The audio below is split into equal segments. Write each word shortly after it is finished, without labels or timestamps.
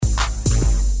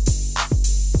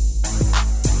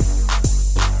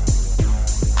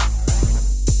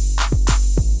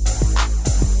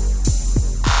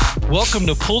welcome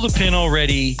to Pull the Pin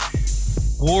Already,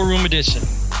 War Room Edition.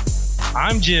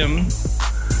 I'm Jim.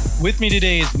 With me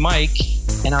today is Mike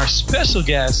and our special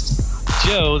guest,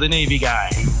 Joe, the Navy guy.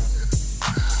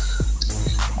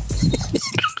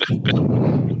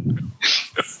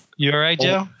 You all right,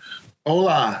 Joe?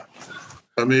 Hola,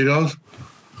 amigos.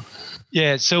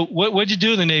 Yeah, so what'd you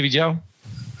do in the Navy, Joe?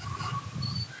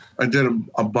 I did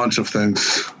a bunch of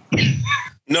things.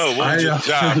 No, what was your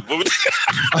job?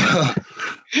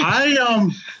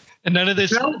 And none of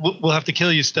this, we'll have to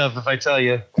kill you stuff if I tell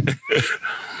you.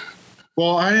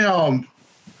 Well,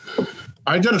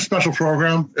 I did a special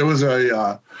program. It was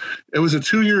a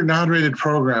 2-year non-rated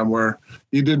program where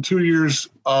you did 2 years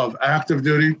of active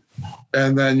duty,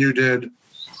 and then you did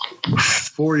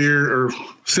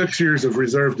 6 years of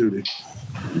reserve duty.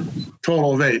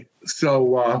 Total of 8.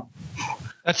 So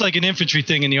that's like an infantry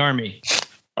thing in the Army.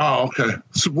 Oh, okay.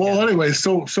 Anyway,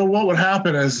 so what would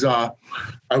happen is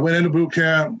I went into boot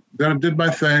camp, then I did my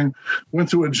thing, went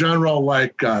to a general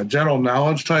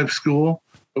knowledge type school.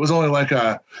 It was only like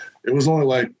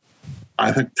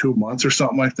I think 2 months or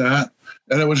something like that,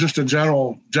 and it was just a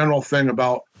general thing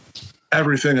about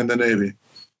everything in the Navy.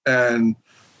 And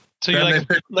so you're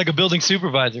like a building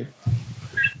supervisor.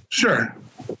 Sure.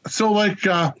 So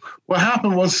what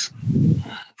happened was,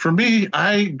 for me,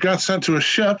 I got sent to a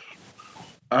ship.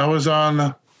 I was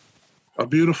on a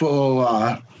beautiful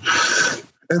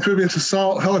amphibious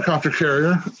assault helicopter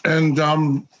carrier, and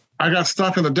I got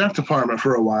stuck in the deck department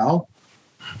for a while.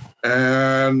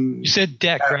 And you said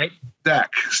deck, right?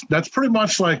 Deck. That's pretty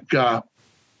much kind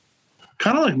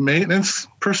of like maintenance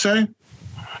per se.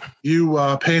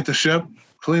 You paint the ship,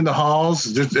 clean the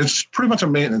hulls. It's pretty much a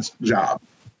maintenance job.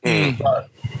 But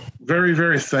very,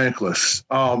 very thankless.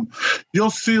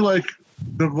 You'll see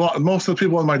most of the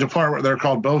people in my department, they're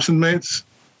called bosun mates.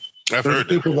 They're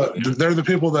the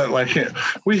people that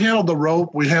we handled the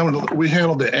rope, we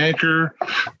handled the anchor,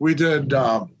 we did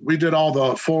all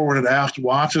the forward and aft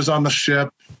watches on the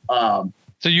ship. So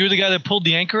you were the guy that pulled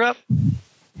the anchor up?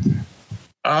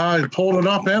 I pulled it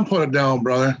up and put it down,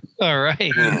 brother. All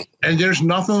right. And there's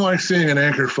nothing like seeing an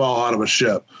anchor fall out of a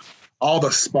ship. All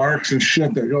the sparks and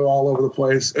shit that go all over the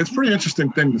place. It's a pretty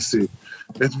interesting thing to see.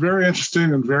 It's very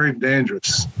interesting and very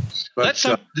dangerous. But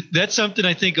that's something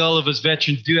I think all of us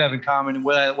veterans do have in common, and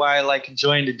why I like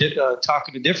enjoying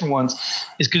talking to different ones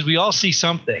is because we all see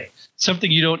something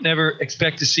you don't never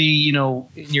expect to see, in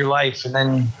your life, and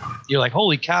then you're like,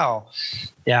 holy cow.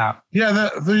 Yeah. Yeah.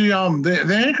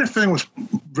 The anchor thing was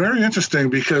very interesting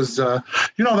because,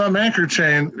 them anchor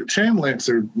chain links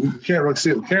you can't really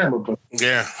see the camera, but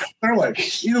yeah, they're like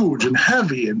huge and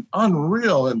heavy and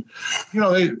unreal. And,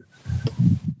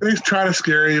 they try to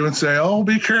scare you and say, oh,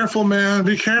 be careful, man.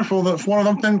 Be careful that if one of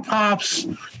them things pops,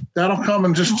 that'll come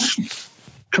and just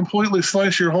completely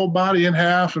slice your whole body in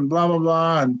half and blah, blah,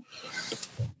 blah. And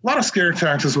a lot of scare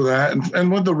tactics with that.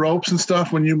 And with the ropes and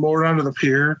stuff, when you moor onto the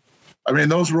pier, I mean,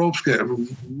 those ropes get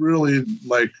really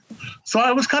so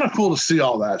it was kind of cool to see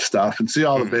all that stuff and see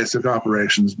all the basic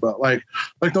operations. But like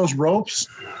those ropes,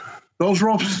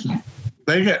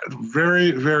 they get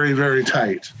very, very, very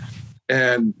tight.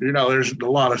 And, there's a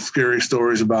lot of scary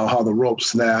stories about how the ropes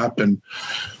snap and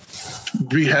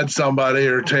behead somebody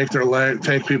or take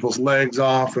people's legs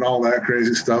off and all that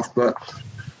crazy stuff. But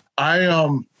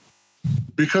I,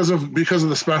 because of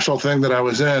the special thing that I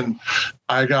was in,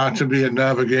 I got to be in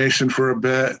navigation for a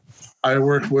bit. I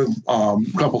worked with a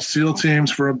couple SEAL teams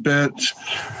for a bit,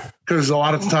 because a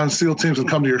lot of times SEAL teams would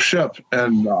come to your ship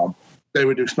and they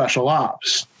would do special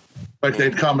ops. Like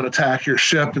they'd come and attack your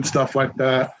ship and stuff like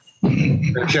that.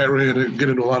 I can't really get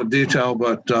into a lot of detail,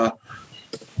 but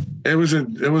it was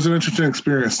an interesting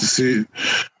experience to see.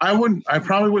 I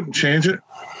probably wouldn't change it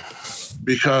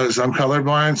because I'm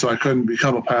colorblind, so I couldn't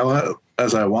become a pilot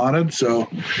as I wanted. So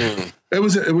it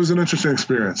was an interesting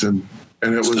experience, and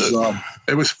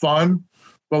it was fun.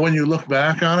 But when you look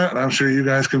back on it, and I'm sure you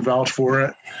guys can vouch for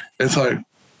it, it's like,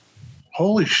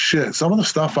 holy shit! Some of the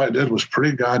stuff I did was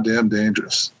pretty goddamn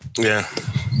dangerous. Yeah.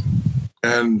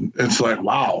 And it's like,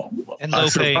 wow, and I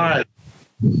survived.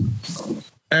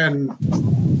 And,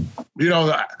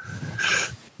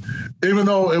 even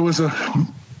though it was a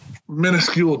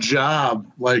minuscule job,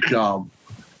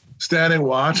 standing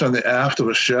watch on the aft of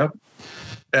a ship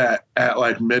at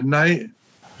midnight.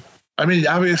 I mean,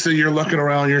 obviously you're looking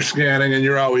around, you're scanning, and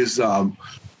you're always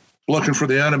looking for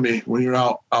the enemy when you're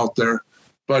out there.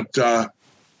 But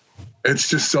it's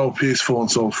just so peaceful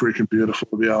and so freaking beautiful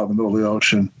to be out in the middle of the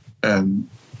ocean and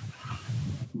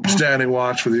standing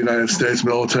watch for the United States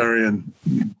military and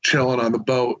chilling on the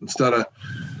boat instead of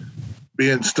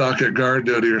being stuck at guard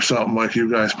duty or something like you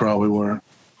guys probably were.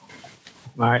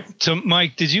 All right. So,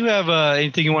 Mike, did you have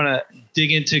anything you want to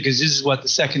dig into? Because this is the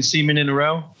second Seaman in a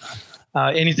row.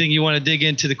 Anything you want to dig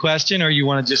into the question, or you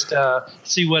want to just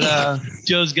see what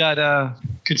Joe's got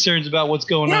concerns about what's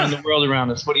going on in the world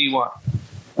around us? What do you want?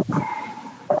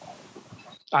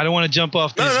 I don't want to jump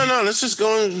off. No. Let's just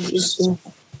go.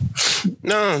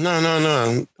 No.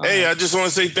 Hey, I just want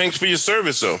to say thanks for your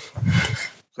service, though.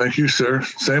 Thank you, sir.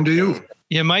 Same to you.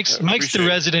 Yeah, Mike's the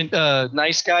resident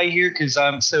nice guy here because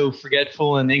I'm so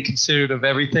forgetful and inconsiderate of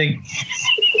everything.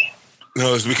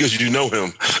 No, it's because you know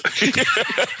him.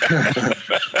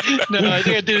 No, I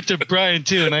think I did it to Brian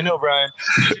too, and I know Brian.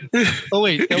 Oh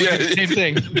wait, that was the same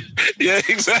thing. Yeah,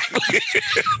 exactly.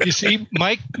 You see,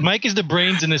 Mike is the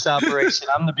brains in this operation.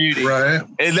 I'm the beauty. Right.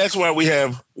 And that's why we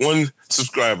have one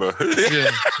subscriber.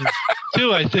 Yeah.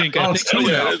 Two, I think. Two.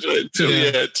 That's right.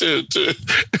 Two.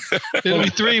 It'll be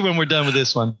three when we're done with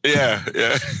this one. Yeah.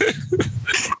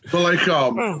 But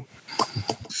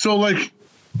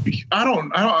I don't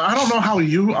know how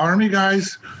you Army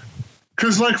guys,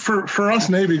 because for us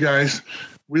Navy guys,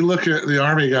 we look at the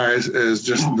Army guys as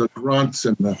just the grunts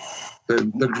and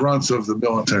the grunts of the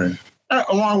military,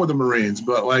 along with the Marines.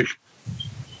 But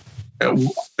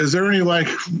is there any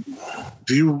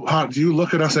do you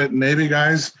look at us at Navy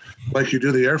guys like you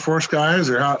do the Air Force guys,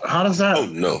 or how does that? Oh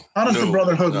no. How does the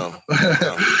brotherhood?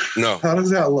 No. How does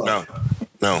that look?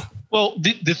 No. Well,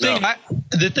 the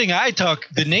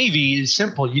Navy is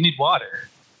simple. You need water.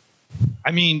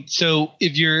 I mean, so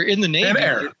if you're in the Navy,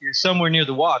 you're somewhere near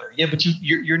the water. Yeah, but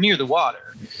you're near the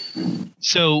water.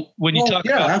 So when you talk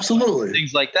about absolutely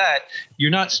things like that,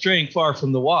 you're not straying far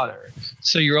from the water.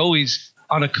 So you're always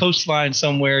on a coastline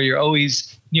somewhere. You're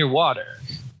always near water.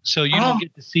 So you don't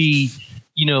get to see.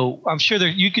 I'm sure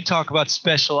you could talk about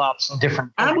special ops and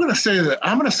different. I'm going to say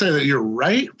that you're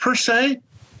right per se,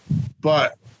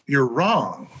 but you're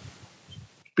wrong,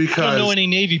 because I don't know any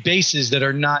Navy bases that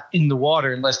are not in the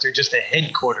water unless they're just a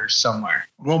headquarters somewhere.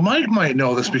 Well, Mike might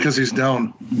know this because he's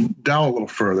down a little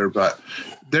further, but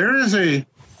there is a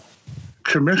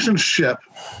commissioned ship,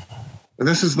 and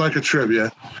this is like a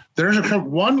trivia. There's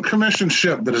one commissioned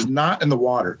ship that is not in the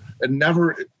water. It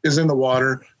never is in the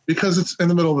water because it's in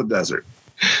the middle of the desert.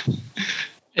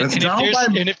 And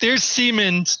if there's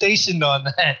seamen stationed on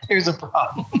that, there's a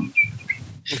problem.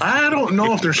 I don't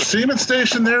know if there's seamen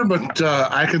stationed there, but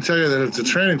I can tell you that it's a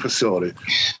training facility.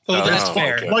 Oh, that's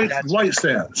fair. White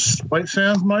Sands. White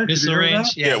Sands, Mike? Missile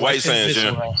range? Yeah, White Sands,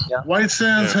 yeah. White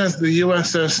Sands has the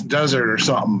USS Desert or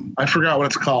something. I forgot what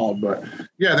it's called, but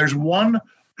yeah, there's one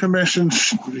commissioned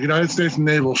United States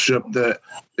naval ship that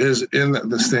is in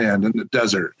the stand in the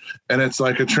desert, and it's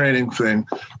like a training thing.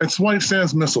 It's White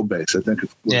Sands Missile Base, I think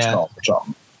it's what it's called or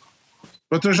something.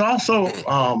 But there's also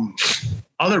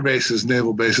other bases,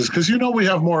 naval bases, because we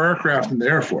have more aircraft in the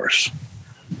Air Force.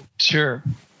 Sure.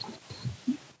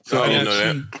 So I didn't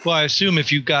know that. Well, I assume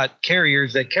if you've got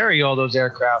carriers that carry all those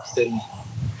aircraft, then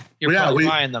you're probably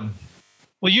buying them.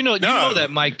 Well, you know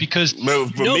that, Mike, because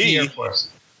the Air Force.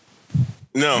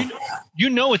 No. You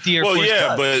know what the Air Force does.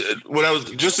 Well, yeah, but what I was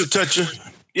just to touch.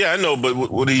 Yeah, I know, but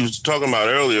what he was talking about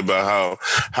earlier about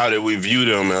how that we view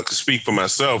them, and I can speak for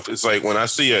myself. It's like when I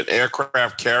see an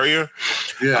aircraft carrier,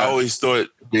 I always thought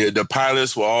the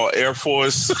pilots were all Air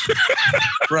Force,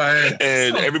 right?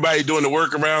 And everybody doing the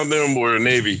work around them were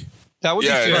Navy. That would be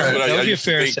fair. That would be a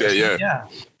fair assessment.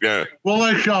 Yeah. Well,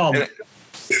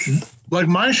 like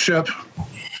my ship.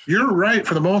 You're right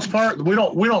for the most part. We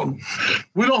don't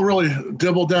really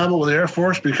dibble dabble with the Air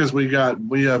Force because we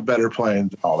have better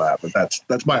planes and all that. But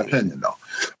that's my opinion though.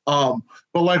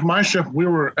 But like my ship, we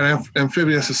were an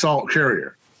amphibious assault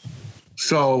carrier,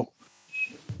 so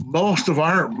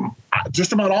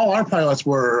just about all our pilots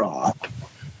were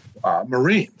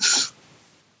Marines,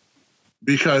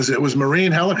 because it was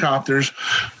Marine helicopters,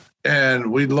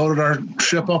 and we loaded our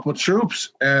ship up with troops,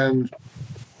 and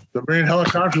the Marine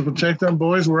helicopters would take them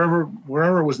boys wherever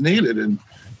it was needed. And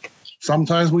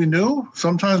sometimes we knew,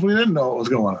 sometimes we didn't know what was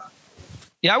going on.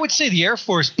 Yeah, I would say the Air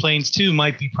Force planes too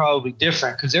might be probably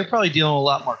different because they're probably dealing with a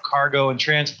lot more cargo and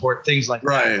transport, things like that.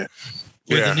 Right.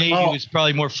 Where the Navy was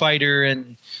probably more fighter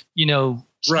and, small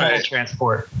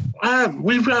transport.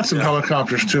 We've got some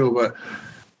helicopters too, but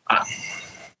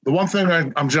the one thing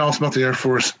I'm jealous about the Air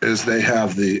Force is they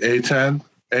have the A-10,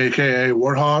 aka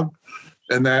Warthog.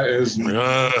 And that is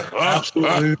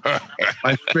absolutely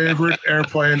my favorite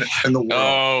airplane in the world.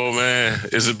 Oh, man.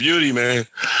 It's a beauty, man.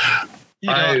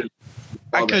 I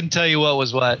couldn't tell you what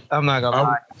was what. I'm not going to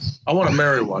lie. I want to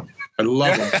marry one. I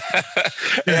love them.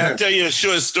 Yeah, I'll tell you a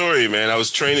short story, man. I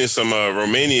was training some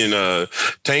Romanian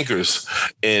tankers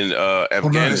in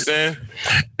Afghanistan,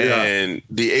 and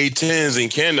the A-10s in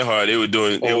Kandahar, they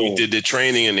did the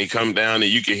training, and they come down,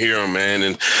 and you can hear them, man,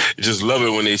 and just love it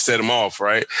when they set them off,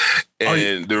 right?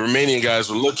 And the Romanian guys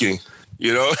were looking,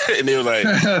 you know, and they were like,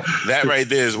 that right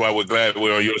there is why we're glad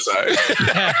we're on your side.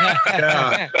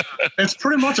 Yeah. It's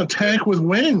pretty much a tank with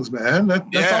wings, man.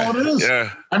 That's all it is.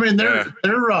 Yeah. I mean, they're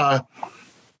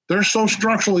so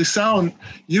structurally sound,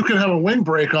 you can have a wing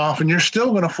break off and you're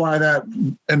still going to fly that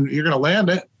and you're going to land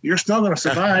it. You're still going to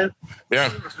survive.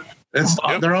 Yeah.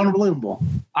 They're unbelievable.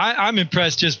 I'm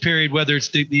impressed just period, whether it's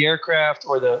the aircraft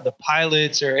or the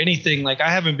pilots or anything. Like I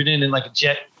haven't been in like a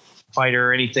jet fighter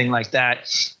or anything like that.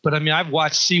 But I mean, I've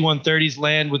watched C-130s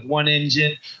land with one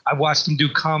engine. I've watched them do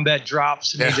combat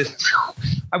drops. And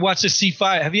I watched a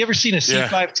C-5. Have you ever seen a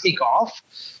C-5 take off?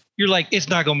 You're like, it's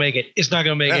not going to make it. It's not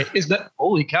going to make it. It's not.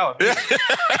 Holy cow.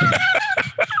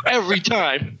 Every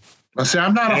time. Now, see,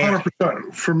 I'm not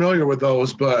 100% familiar with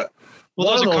those, but.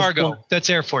 Well, those are cargo. That's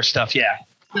Air Force stuff. Yeah.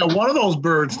 Yeah. One of those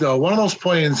birds, though, one of those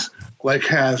planes like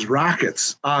has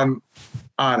rockets on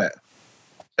it.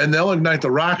 And they'll ignite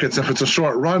the rockets if it's a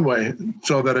short runway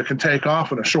so that it can take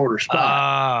off in a shorter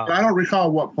spot. I don't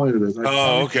recall what plane it is.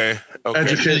 Okay.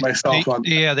 Educate myself on that.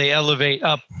 Yeah, they elevate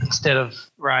up instead of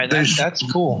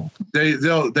that's cool. They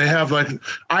have like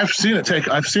I've seen them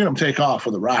take off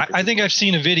with the rocket. I think I've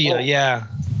seen a video. Yeah.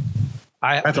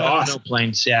 That's awesome. No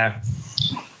planes. Yeah.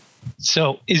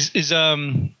 So is life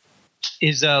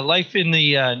in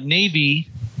the Navy?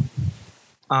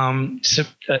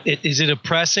 Is it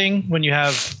oppressing when you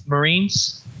have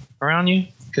Marines around you?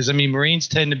 Because I mean, Marines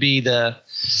tend to be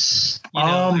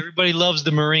everybody loves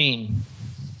the Marine.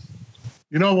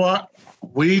 You know what?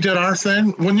 We did our thing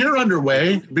when you're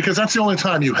underway, because that's the only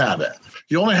time you have it.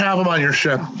 You only have them on your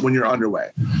ship when you're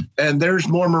underway, and there's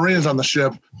more Marines on the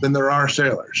ship than there are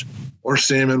sailors or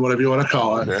seamen, whatever you want to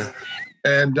call it. Okay.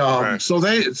 And so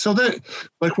they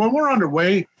like when we're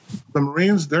underway. The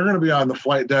Marines, they're going to be on the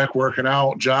flight deck working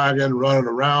out, jogging, running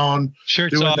around,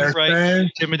 shirts doing off, their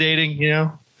thing. Intimidating, you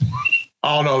know?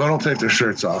 Oh, no, they don't take their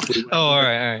shirts off. All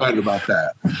right. Excited about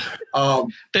that.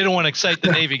 They don't want to excite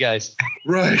the Navy guys.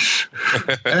 Right.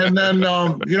 And then,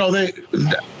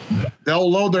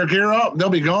 they'll load their gear up. They'll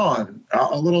be gone.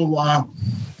 A little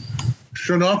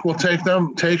Chinook will take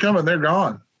them, and they're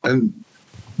gone. And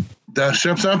the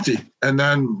ship's empty. And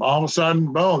then all of a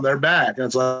sudden, boom, they're back. And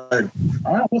it's like,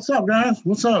 all right, what's up, guys?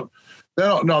 What's up? They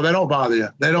don't bother you.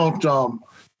 They don't,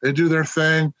 they do their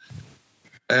thing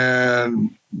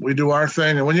and we do our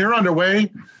thing. And when you're underway,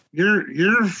 you're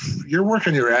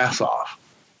working your ass off.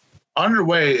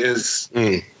 Underway it's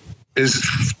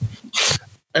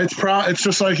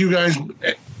just like you guys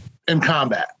in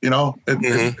combat, you know,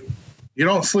 you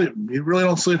don't sleep. You really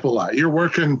don't sleep a lot. You're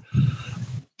working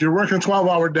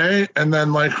 12-hour day, and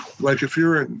then like if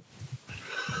you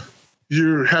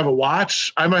have a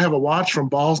watch, I might have a watch from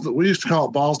balls that we used to call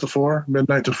it balls to 4,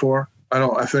 midnight to 4.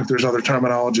 I think there's other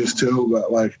terminologies too,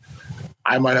 but like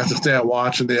I might have to stay at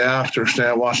watch in the aft or stay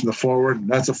at watch in the forward.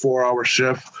 That's a 4-hour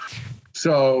shift.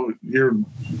 So you've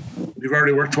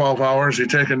already worked 12 hours. You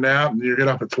take a nap and you get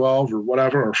up at 12 or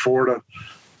whatever, or 4 to.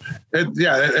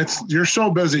 You're so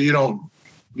busy you don't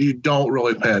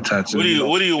really pay attention.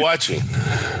 What are you watching?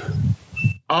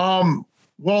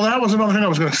 Well, that was another thing I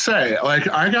was going to say. Like,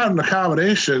 I got an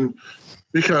accommodation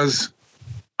because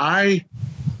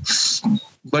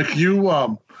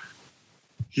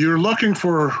you're looking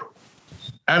for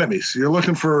enemies. You're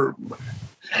looking for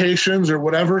Haitians or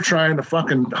whatever trying to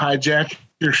fucking hijack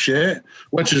your shit,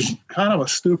 which is kind of a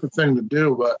stupid thing to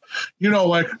do. But,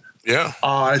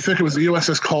 I think it was the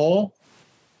USS Cole.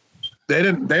 They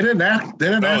didn't act.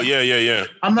 Oh, yeah.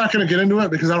 I'm not going to get into it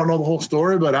because I don't know the whole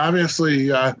story, but obviously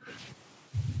the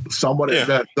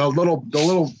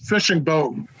little fishing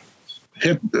boat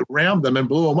rammed them and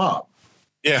blew them up.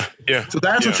 Yeah. So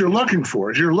that's what you're looking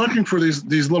for. Is you're looking for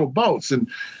these little boats, and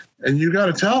you got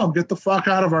to tell them, get the fuck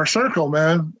out of our circle,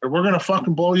 man, or we're going to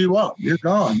fucking blow you up. You're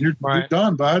gone. You're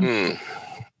done, bud.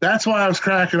 That's why I was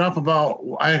cracking up about,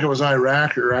 I think it was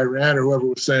Iraq or Iran or whoever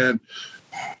was saying,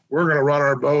 we're going to run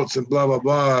our boats and blah, blah,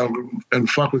 blah, and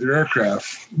fuck with your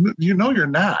aircraft. You know you're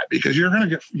not, because you're going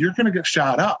to get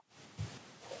shot up.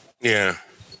 Yeah.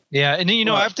 Yeah. And then,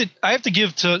 I have to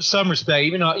give to some respect,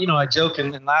 even though, I joke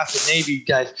and laugh at Navy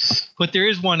guys, but there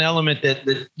is one element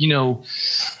that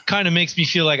kind of makes me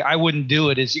feel like I wouldn't do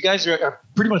it, is you guys are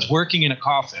pretty much working in a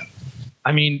coffin.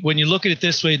 I mean, when you look at it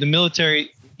this way, the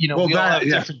military, we all have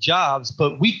different jobs,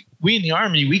 but we in the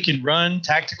Army, we can run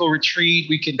tactical retreat.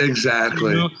 We can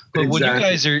exactly. But when you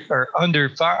guys are under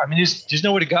fire, I mean, there's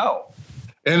nowhere to go.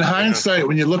 In hindsight,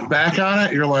 when you look back on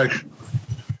it, you're like,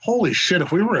 holy shit,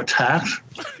 if we were attacked,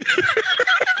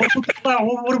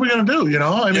 what are we going to do?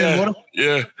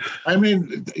 I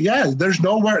mean, there's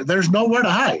nowhere to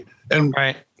hide. And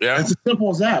it's as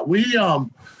simple as that.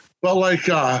 Like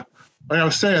I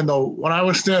was saying though, when I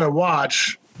was standing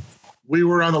watch, we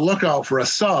were on the lookout for a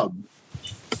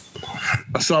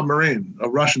submarine, a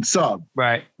Russian sub.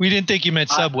 Right. We didn't think you meant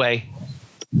Subway.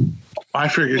 I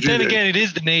figured. But then again, it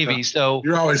is the Navy, so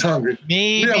you're always hungry.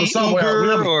 Maybe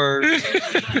Uber or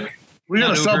we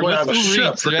got a Subway on the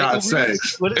ship, for God's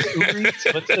sakes. What is Uber?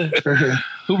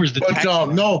 Uber's the. But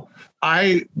no,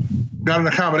 I got an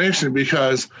accommodation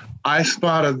because I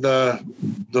spotted the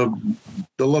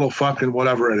little fucking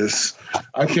whatever it is.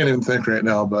 I can't even think right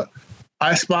now, but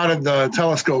I spotted the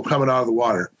telescope coming out of the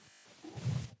water.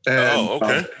 And,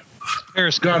 okay.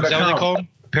 Periscope. Is that what they call them?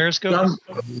 Periscope?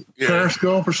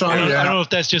 Periscope or something. I don't know if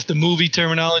that's just the movie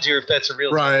terminology or if that's a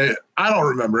real right. Thing. I don't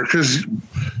remember because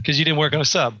you didn't work on a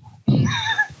sub.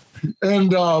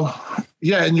 And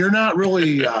and you're not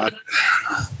really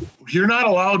you're not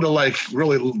allowed to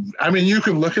really. I mean, you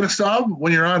can look at a sub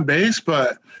when you're on base,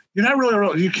 but you're not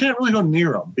really. You can't really go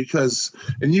near them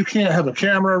and you can't have a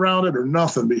camera around it or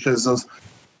nothing because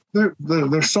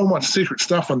there's so much secret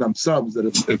stuff on them subs that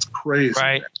it's crazy.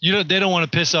 Right. They don't want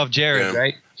to piss off Jared,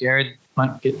 right? Jared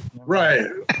might get right.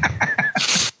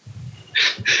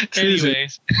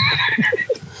 Anyways.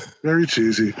 Very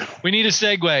cheesy. We need a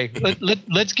segue.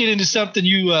 Let's get into something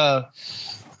you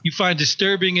find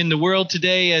disturbing in the world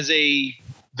today as a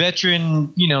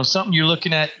veteran, something you're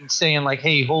looking at and saying like,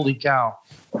 hey, holy cow.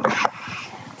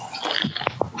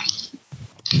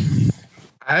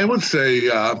 I would say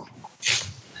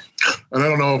and I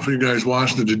don't know if you guys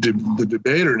watched the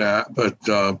debate or not, but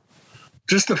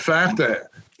just the fact that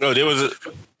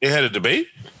they had a debate.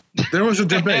 There was a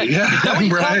debate,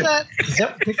 right? Is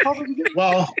that what they call it again?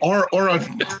 Well, or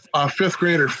a fifth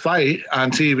grader fight on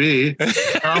TV,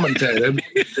 commentated.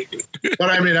 But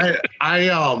I mean,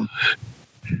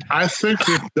 I think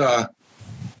that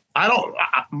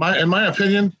in my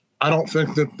opinion, I don't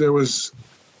think that there was.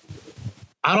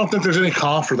 I don't think there's any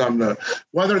call for them to,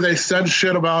 whether they said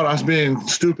shit about us being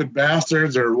stupid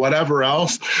bastards or whatever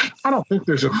else. I don't think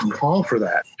there's a call for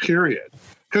that, period.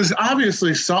 Because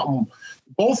obviously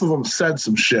both of them said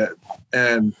some shit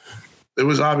and it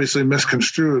was obviously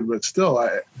misconstrued, but still,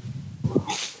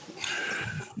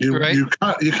 you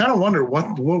kind of wonder what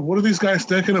are these guys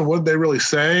thinking and what did they really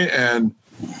say? And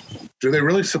do they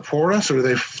really support us or do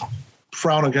they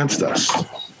frown against us?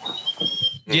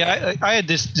 Yeah, I had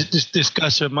this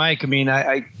discussion with Mike. I mean,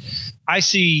 I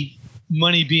see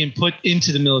money being put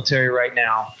into the military right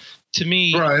now. To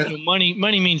me,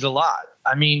 money means a lot.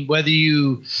 I mean, whether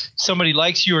somebody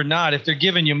likes you or not, if they're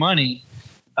giving you money,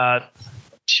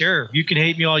 sure, you can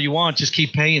hate me all you want. Just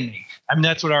keep paying me. I mean,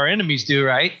 that's what our enemies do,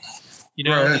 right?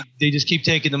 They just keep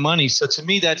taking the money. So to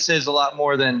me, that says a lot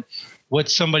more than what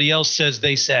somebody else says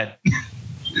they said.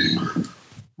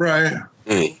 Right.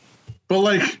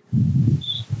 But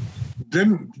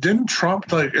didn't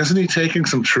Trump isn't he taking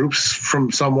some troops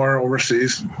from somewhere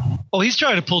overseas? Oh, he's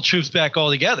trying to pull troops back all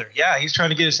together. Yeah, he's trying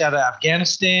to get us out of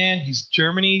Afghanistan.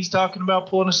 Germany's talking about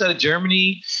pulling us out of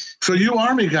Germany. So you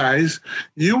Army guys,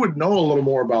 you would know a little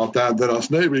more about that than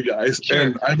us Navy guys. Sure.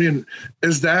 And I mean,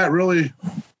 is that really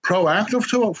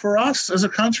proactive for us as a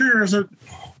country, or is it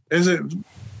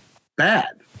bad?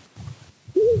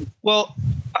 Well,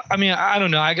 I mean, I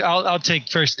don't know. I'll take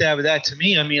first stab at that. To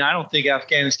me, I mean, I don't think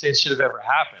Afghanistan should have ever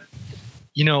happened.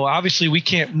 Obviously we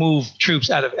can't move troops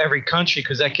out of every country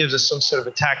because that gives us some sort of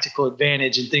a tactical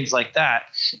advantage and things like that.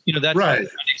 That's what I'm trying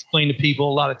to explain to people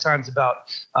a lot of times about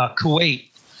Kuwait.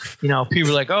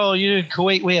 People are like, oh,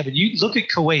 Kuwait. Yeah, but you look at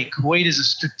Kuwait. Kuwait is a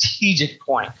strategic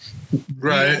point.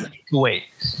 Right. Kuwait.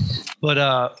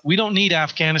 But we don't need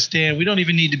Afghanistan. We don't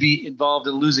even need to be involved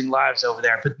in losing lives over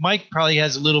there. But Mike probably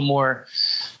has a little more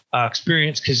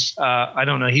experience because I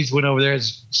don't know. He's went over there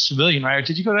as a civilian, right? Or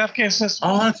did you go to Afghanistan?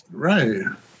 Oh, that's right.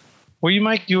 Were you,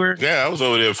 Mike? You were? Yeah, I was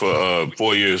over there for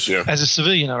 4 years. Yeah. As a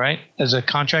civilian, all right? As a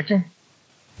contractor?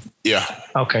 Yeah.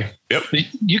 Okay. Yep.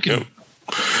 You can. Yep.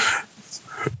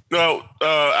 No,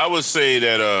 I would say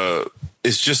that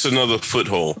it's just another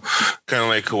foothold, kind of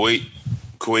like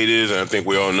Kuwait is, and I think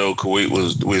we all know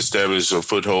we established a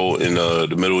foothold in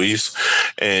the Middle East,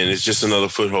 and it's just another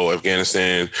foothold.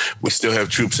 Afghanistan, we still have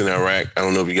troops in Iraq. I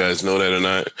don't know if you guys know that or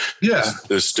not. Yeah,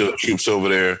 there's still troops over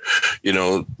there,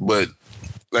 but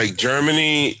like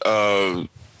Germany,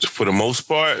 for the most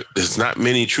part, there's not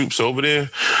many troops over there,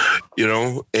 you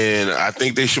know, and I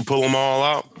think they should pull them all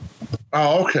out.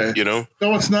 Oh, okay. You know?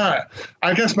 No, it's not.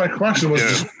 I guess my question was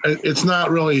just, it's not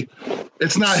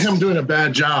him doing a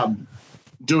bad job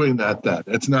doing that then.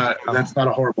 That's not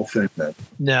a horrible thing then.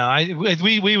 No,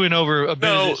 we went over a bit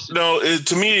of this.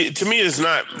 To me it's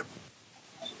not.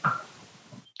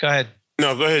 Go ahead.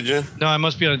 No, go ahead, Jim. No, I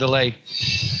must be on a delay.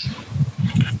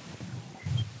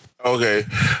 Okay.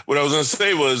 What I was going to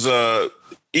say was,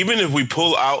 even if we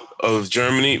pull out of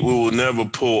Germany, we will never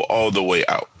pull all the way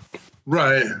out.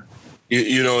 Right.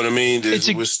 You know what I mean?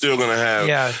 We're still going to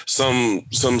have some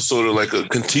sort of like a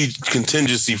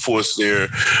contingency force there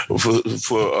for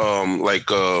like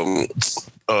a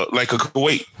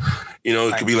Kuwait. You know,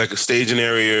 it could be like a staging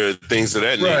area, things of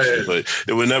that nature, but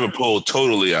it would never pull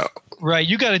totally out. Right.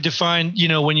 You got to define, you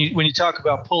know, when you talk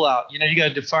about pull out, you know, you got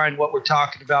to define what we're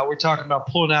talking about. We're talking about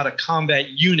pulling out a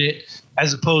combat unit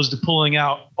as opposed to pulling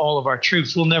out all of our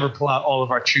troops. We'll never pull out all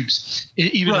of our troops,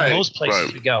 even in most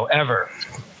places we go, ever.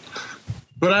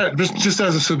 But just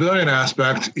as a civilian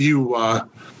aspect, you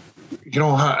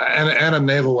don't have, and a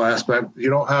naval aspect,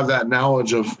 you don't have that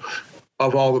knowledge of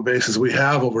all the bases we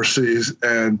have overseas.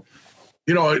 And,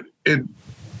 you know,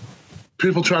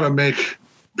 people try to make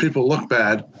people look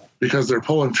bad because they're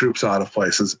pulling troops out of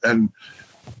places. And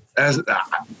as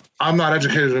I'm not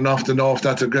educated enough to know if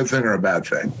that's a good thing or a bad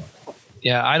thing.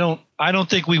 Yeah, I don't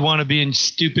think we want to be in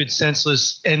stupid,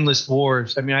 senseless, endless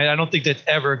wars. I mean, I don't think that's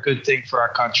ever a good thing for our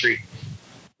country.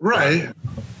 Right.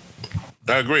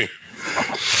 I agree.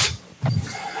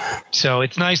 So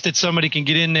it's nice that somebody can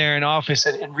get in there in office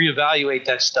and reevaluate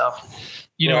that stuff.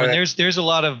 You know, and there's a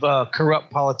lot of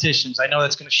corrupt politicians. I know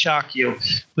that's going to shock you,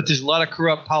 but there's a lot of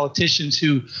corrupt politicians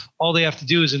who all they have to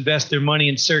do is invest their money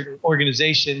in certain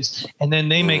organizations, and then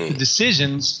they make the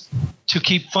decisions to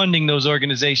keep funding those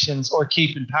organizations or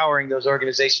keep empowering those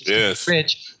organizations to get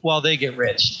rich while they get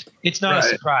rich. It's not a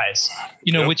surprise,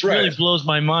 you know, which really blows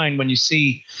my mind when you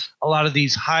see a lot of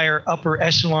these higher upper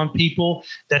echelon people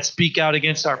that speak out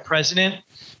against our president.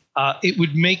 It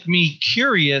would make me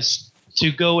curious to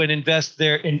go and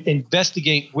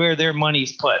investigate where their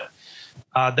money's put.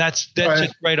 That's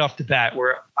just right off the bat,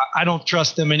 where I don't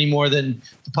trust them any more than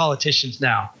the politicians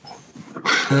now.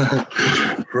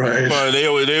 Right. Well,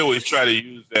 they always try to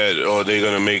use that, or they're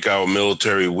going to make our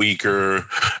military weaker,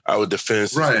 our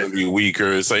defense is going to be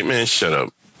weaker. It's like, man, shut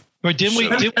up. But didn't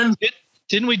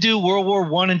we do World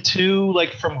War I and II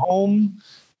like from home?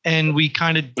 And we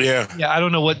kind of I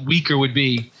don't know what weaker would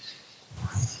be.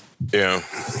 Yeah,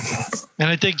 and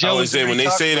I think Joe. I always say when they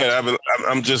say that,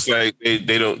 I'm just like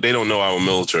they don't know our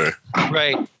military.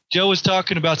 Right. Joe was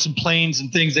talking about some planes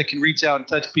and things that can reach out and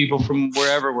touch people from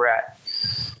wherever we're at.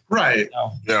 Right.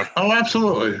 So. Yeah. Oh,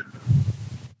 absolutely.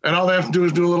 And all they have to do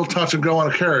is do a little touch and go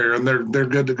on a carrier, and they're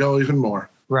good to go even more.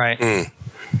 Right.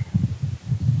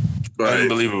 But,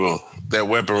 unbelievable. That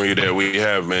weaponry that we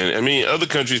have, man. I mean, other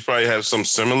countries probably have some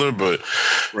similar, but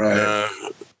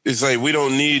it's like we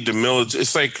don't need the military.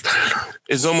 It's like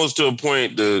it's almost to a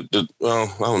point. Well,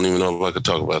 I don't even know if I could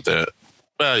talk about that.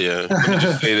 Well, yeah, let me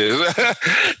just say this.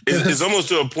 It's almost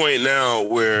to a point now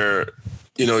where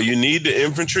you know you need the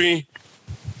infantry,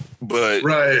 but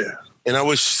and I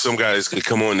wish some guys could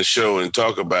come on the show and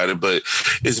talk about it, but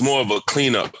it's more of a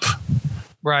cleanup.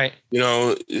 Right. You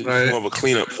know, it's more of a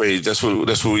cleanup phase. That's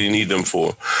what we need them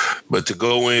for. But to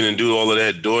go in and do all of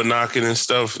that door knocking and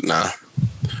stuff, nah.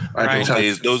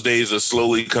 Those days are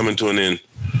slowly coming to an end.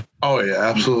 Oh yeah,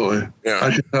 absolutely. Yeah.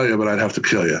 I could tell you, but I'd have to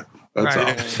kill you. That's all.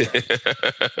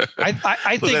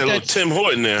 I think that's Tim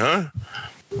Horton there, huh?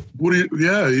 What do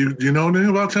you know anything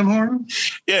about Tim Horton?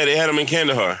 Yeah, they had him in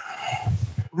Kandahar.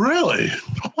 Really?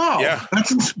 Wow. Yeah.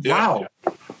 Wow.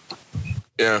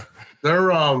 Yeah.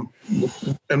 They're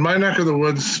in my neck of the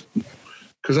woods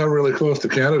because I'm really close to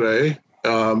Canada.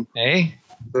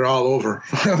 They're all over.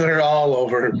 They're all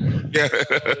over. Yeah.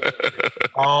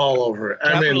 All over.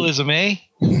 Capitalism,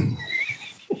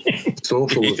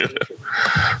 Socialism.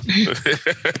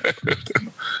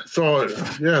 So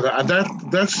yeah,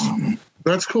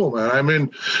 that's cool, man. I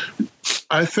mean,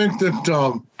 I think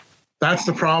that that's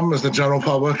the problem is the general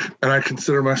public, and I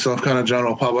consider myself kind of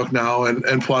general public now,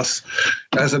 and plus,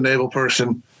 as a naval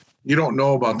person, you don't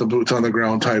know about the boots on the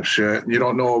ground type shit. You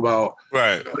don't know about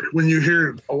when you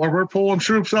hear, we're pulling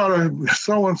troops out of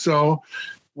so and so.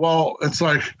 Well, it's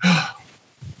like,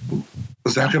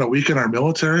 is that going to weaken our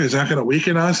military? Is that going to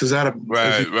weaken us? Is that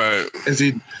is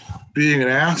he being an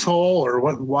asshole or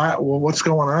what? Why? Well, what's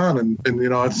going on? And you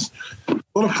know,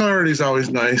 little clarity is always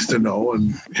nice to know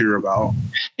and hear about.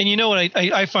 And you know what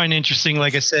I find interesting,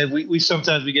 like I said, we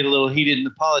sometimes we get a little heated in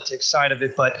the politics side of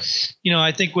it, but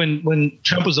I think when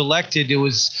Trump was elected, it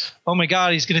was, oh my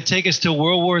God, he's going to take us to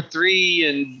World War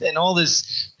III and all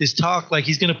this talk, like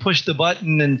he's going to push the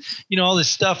button and all this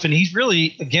stuff, and he's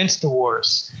really against the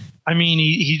wars. I mean,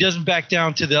 he doesn't back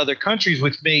down to the other countries,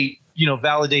 which may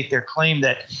validate their claim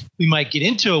that we might get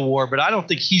into a war, but I don't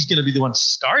think he's going to be the one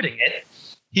starting it.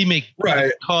 He may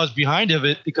cause behind of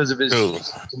it because of his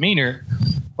demeanor,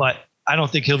 but I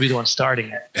don't think he'll be the one starting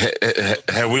it.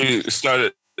 Have we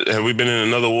started? Have we been in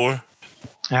another war?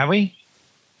 Have we?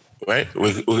 Right?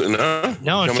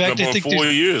 No. In fact, I think 4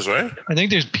 years, right? I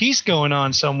think there's peace going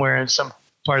on somewhere in some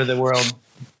part of the world.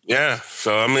 Yeah.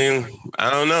 So I mean, I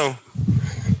don't know.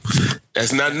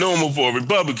 That's not normal for a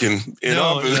Republican in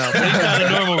office. No, but he's not a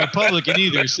normal Republican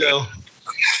either. So.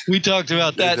 We talked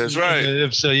about that. That's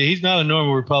right. So he's not a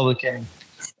normal Republican.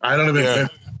 I don't even think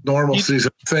normalcy's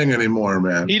a thing anymore,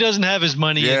 man. He doesn't have his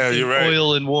money in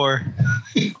oil and war.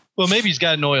 Well, maybe he's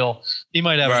got an oil. He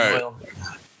might have an oil.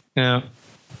 Yeah.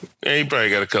 Yeah, he probably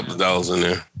got a couple of dollars in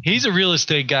there. He's a real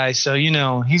estate guy, so he's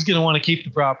going to want to keep the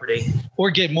property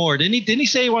or get more. Didn't he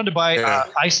say he wanted to buy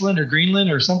Iceland or Greenland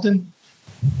or something?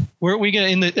 Weren't we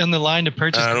in the line to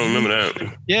purchase? I don't remember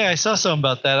that. Yeah, I saw something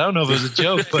about that. I don't know if it was a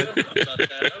joke, but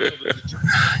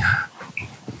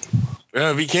yeah,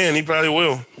 if he can, he probably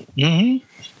will. Mm-hmm.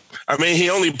 I mean,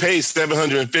 he only pays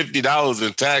 $750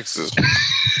 in taxes.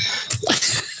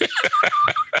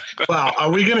 Wow,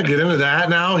 are we going to get into that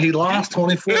now? He lost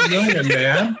 $24 million,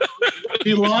 man.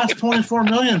 He lost $24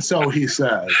 million, so he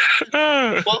said.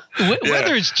 Well,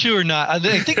 whether it's true or not, I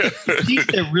think the piece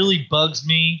that really bugs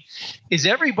me is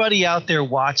everybody out there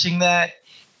watching that.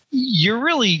 You're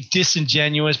really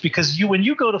disingenuous because when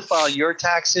you go to file your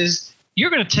taxes, you're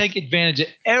going to take advantage of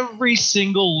every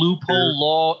single loophole,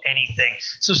 law, anything.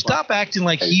 So stop acting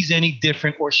like he's any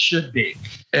different or should be.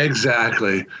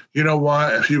 Exactly. You know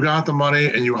what? If you got the money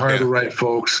and you hire the right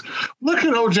folks, look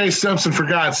at O.J. Simpson, for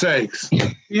God's sakes.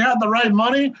 He had the right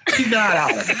money. He got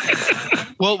out of it.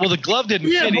 Well, the glove didn't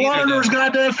fit either. Yeah, blood under his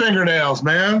goddamn fingernails,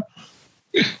 man.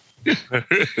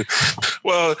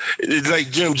 Well, it's like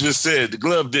Jim just said, the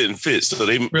glove didn't fit, so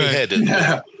they had to.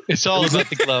 Yeah. It's all about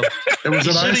the glove. It was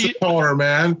an ice toner,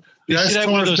 man. You should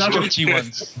have one of those stretchy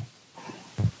ones.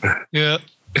 Yeah.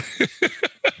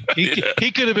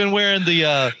 He could have been wearing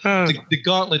the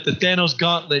gauntlet, the Thanos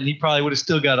gauntlet, and he probably would have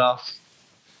still got off.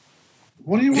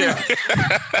 What are you wearing?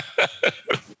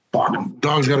 Fuck,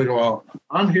 dog's got to go out.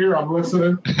 I'm here. I'm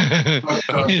listening.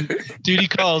 Duty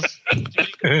calls.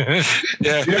 Yeah,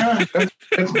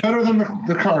 it's better than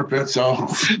the carpet, so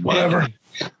whatever.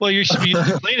 Well, you should be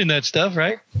cleaning that stuff,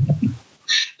 right?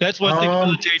 That's one thing the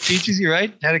military teaches you,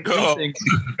 right? How to clean things.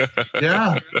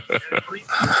 Yeah.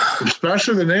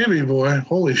 Especially the Navy, boy.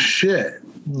 Holy shit.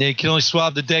 You can only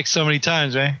swab the deck so many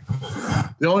times, right?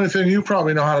 The only thing you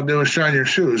probably know how to do is shine your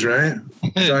shoes, right?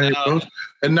 Shine your boots.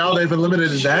 And now they've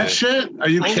eliminated that shit? Are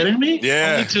you kidding me?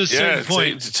 Yeah. Only to a certain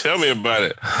point. Tell me about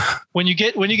it. When you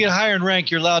get higher in rank,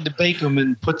 you're allowed to bake them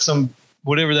and put some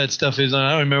whatever that stuff is on.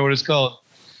 I don't remember what it's called.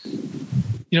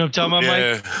 You know what I'm talking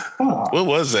about, Mike? What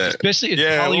was that? Especially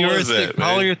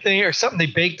polyurethane or something they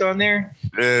baked on there.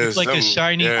 Yeah, it's like a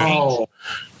shiny paint. Oh,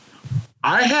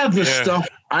 I had this stuff.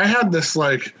 I had this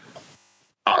like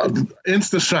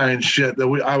Insta-Shine shit that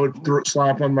I would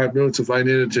slap on my boots if I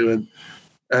needed to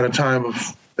at a time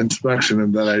of inspection.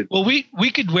 And then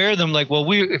we could wear them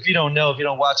if you don't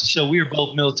watch the show, we were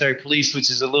both military police, which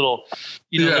is a little,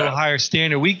 a little higher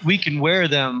standard. We can wear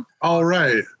them. All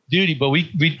right. Duty, but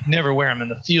we never wear them in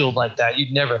the field like that.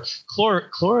 You'd never yes,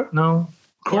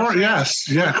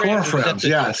 Chloroframs,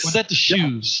 yes. Was that the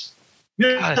shoes?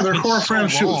 Yeah, they're Chlorofram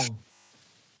shoes.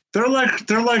 They're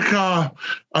like a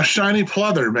shiny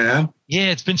pleather, man.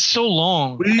 Yeah, it's been so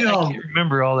long. I can't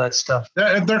remember all that stuff.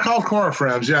 They're called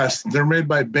Chloroframs, yes. They're made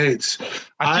by Bates.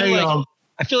 I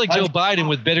feel like Joe Biden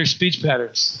with better speech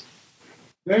patterns.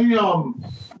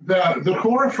 The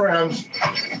Chloroframs,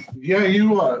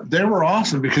 they were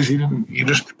awesome because you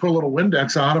just put a little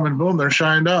Windex on them and boom, they're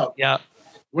shined up. Yeah.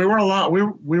 We weren't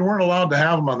allowed to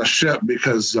have them on the ship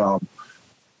because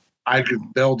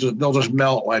they'll just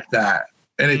melt like that.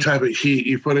 Any type of heat,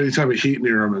 you put any type of heat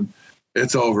near them and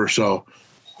it's over. So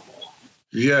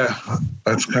yeah,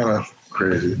 that's kind of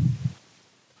crazy.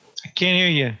 I can't hear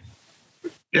you.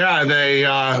 Yeah, they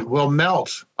will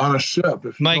melt on a ship.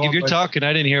 Mike, if you're talking,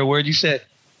 I didn't hear a word you said.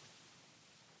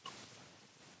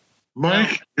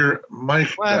 Mike, your mic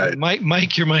died.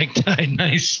 Mike, your mic died.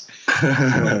 Nice.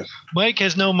 Mike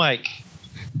has no mic.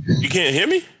 You can't hear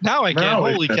me? Now I can.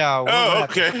 Holy cow. Oh,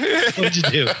 okay. What'd you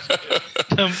do?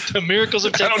 the miracles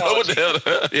of technology. I don't know what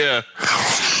the hell. Yeah.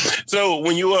 So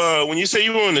when you say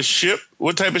you were on the ship,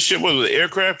 what type of ship was it? An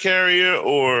aircraft carrier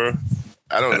or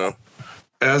I don't know.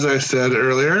 As I said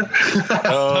earlier.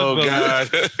 Oh God.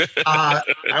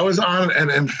 I was on an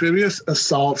amphibious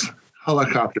assault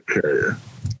helicopter carrier.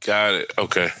 Got it.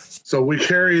 Okay. So we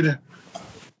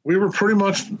were pretty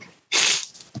much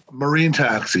marine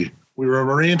taxi. We were a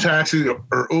marine taxi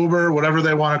or Uber, whatever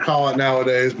they want to call it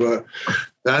nowadays, but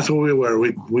that's what we were.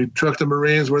 We took the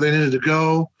Marines where they needed to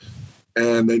go,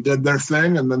 and they did their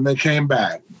thing, and then they came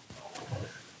back.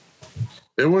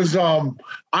 It was I'm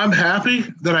happy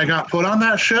that I got put on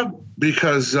that ship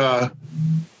because I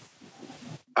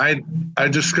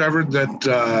discovered that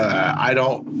I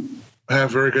don't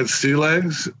have very good sea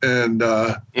legs, and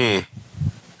yeah,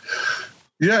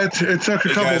 it took a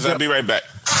couple. Guys, I'll be right back.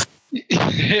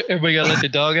 Everybody got to let the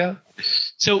dog out.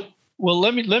 So, well,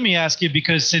 let me ask you,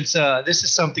 because since this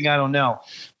is something I don't know,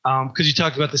 because you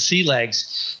talked about the sea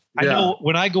legs. I know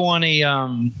when I go on a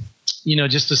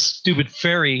just a stupid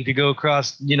ferry to go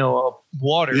across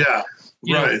water. Yeah,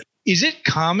 right. Is it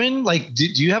common? Like, do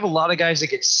you have a lot of guys that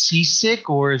get seasick,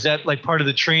 or is that like part of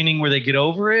the training where they get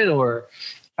over it? Or,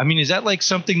 I mean, is that like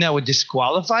something that would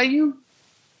disqualify you?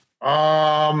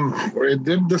 It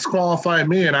didn't disqualify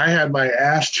me, and I had my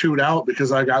ass chewed out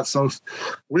because I got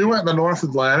we went in the North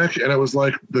Atlantic, and it was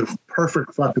like the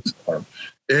perfect fucking storm.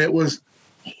 It was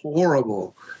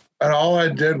horrible. And all I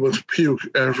did was puke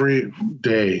every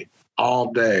day,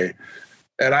 all day.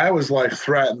 And I was like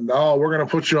threatened, oh, we're going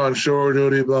to put you on shore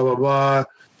duty, blah, blah, blah.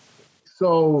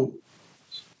 So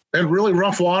in really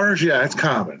rough waters, yeah, it's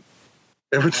common.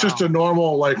 If it's just a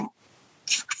normal, like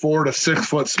 4 to 6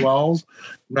 foot swells,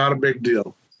 not a big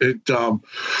deal. I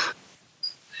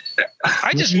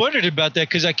just wondered about that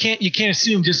because you can't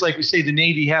assume, just like we say the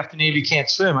Navy, half the Navy can't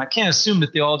swim. I can't assume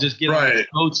that they all just get on those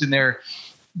boats and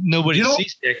nobody's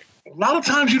seasick. A lot of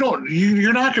times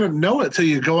you're not going to know it till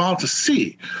you go out to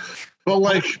sea. But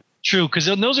like, true, because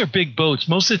those are big boats.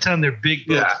 Most of the time they're big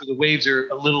boats, so the waves are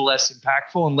a little less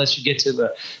impactful unless you get to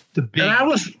the big. And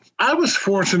I was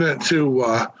fortunate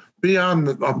to be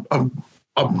on a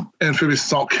amphibious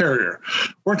assault carrier.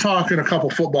 We're talking a couple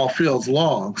football fields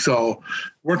long, so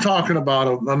we're talking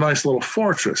about a nice little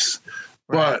fortress.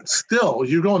 Right. But still,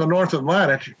 you go in the North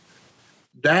Atlantic,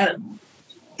 that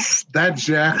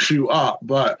jacks you up.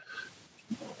 But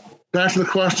back to the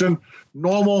question,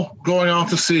 normal going out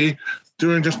to sea,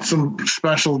 doing just some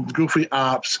special goofy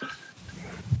ops.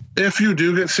 If you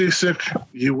do get seasick,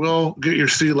 you will get your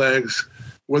sea legs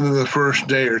within the first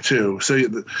day or two. So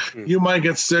you might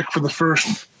get sick for the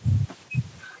first,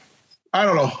 I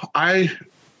don't know. I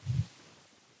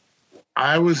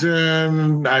was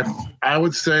in, I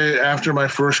would say after my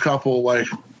first couple like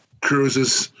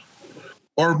cruises,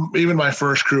 or even my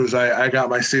first cruise, I got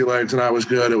my sea legs and I was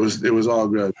good. It was all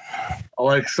good.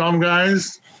 Like some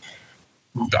guys,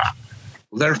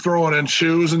 they're throwing in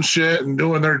shoes and shit and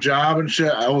doing their job and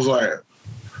shit. I was like,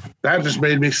 that just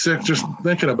made me sick just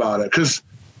thinking about it. Cause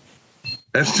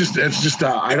it's just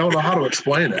I don't know how to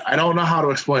explain it.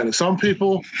 Some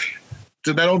people,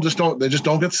 they just don't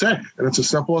get sick, and it's as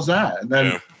simple as that. And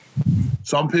then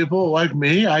some people like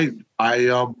me, it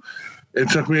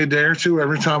took me a day or two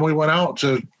every time we went out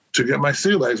to get my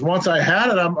sea legs. Once I had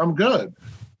it, I'm good.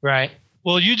 Right.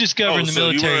 Well, you discovered in the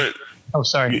military. Oh,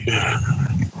 sorry.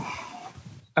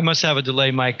 I must have a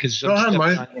delay, Mike. Go ahead,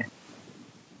 Mike.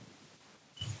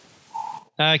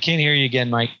 I can't hear you again,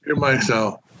 Mike. Your mic's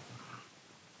out.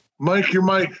 Mike, your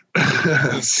mic.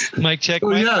 Mic check. So,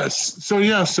 Mike? yes. So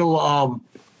yeah. So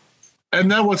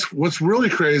and then what's really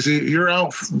crazy? You're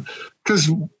out because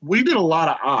we did a lot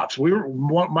of ops.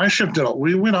 My ship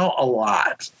we went out a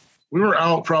lot. We were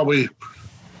out probably,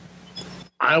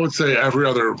 I would say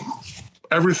every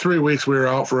 3 weeks we were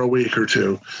out for a week or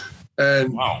two.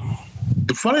 And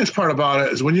the funniest part about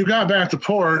it is when you got back to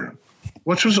port,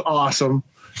 which was awesome,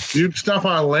 you'd step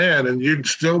on land and you'd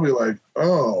still be like,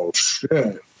 oh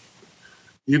shit.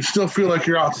 You'd still feel like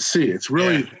you're out to sea. It's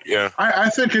really, I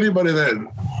think anybody that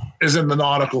is in the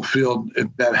nautical field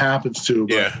that happens to,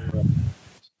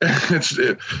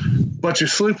 but you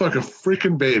sleep like a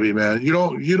freaking baby, man.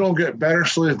 You don't get better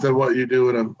sleep than what you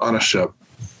do on a ship.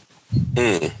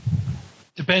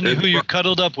 Depending who you're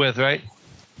cuddled up with, right?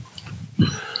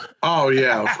 Oh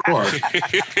yeah, of course.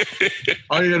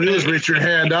 All you gotta do is reach your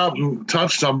hand up and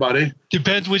touch somebody.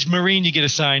 Depends which Marine you get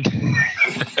assigned.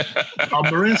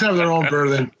 Marines have their own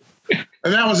berthing.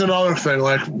 And that was another thing,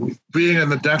 like being in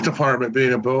the deck department,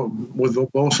 being with the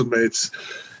bosun mates,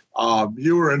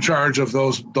 you were in charge of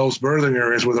those berthing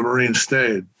areas where the Marines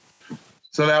stayed.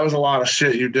 So that was a lot of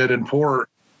shit you did in port.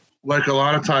 Like a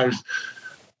lot of times,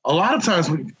 a lot of times,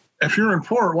 if you're in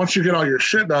port, once you get all your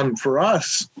shit done, for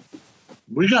us,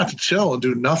 we got to chill and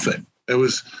do nothing. It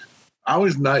was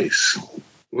always nice.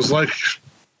 It was like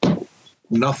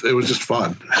nothing. It was just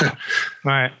fun.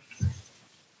 Right.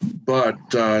 But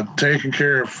taking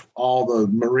care of all the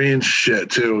Marine shit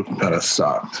too kind of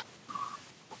sucked.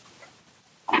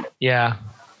 Yeah.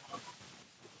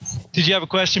 Did you have a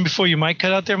question before your mic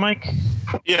cut out there, Mike?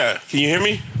 Yeah. Can you hear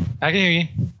me? I can hear you.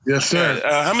 Yes, sir.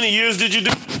 How many years did you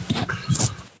do?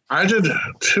 I did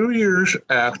 2 years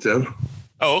active.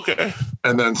 Oh, okay.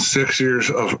 And then 6 years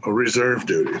of reserve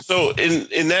duty. So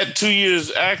in that 2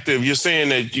 years active, you're saying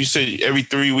that you said every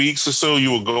 3 weeks or so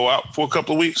you would go out for a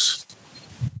couple of weeks?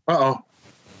 Uh-oh.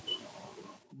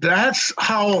 That's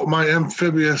how my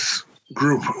amphibious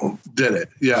group did it.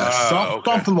 Yeah,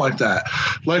 something like that.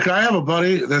 Like I have a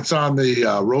buddy that's on the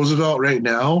Roosevelt right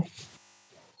now.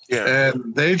 Yeah.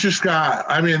 And they just got,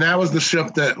 I mean, that was the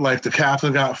ship that like the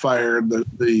captain got fired,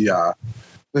 the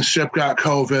ship got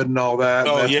COVID and all that.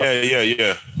 Oh,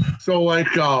 yeah. So like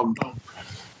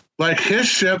his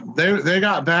ship, they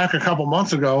got back a couple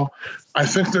months ago. I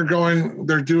think they're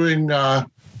doing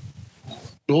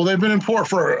well, they've been in port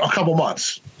for a couple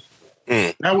months.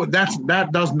 That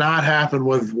does not happen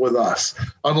with us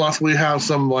unless we have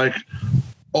some like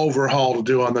overhaul to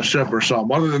do on the ship or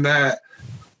something. Other than that,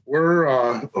 we're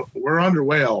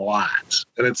underway a lot,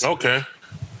 and it's okay.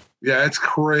 Yeah, it's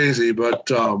crazy, but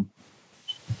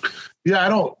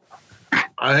yeah,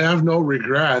 I have no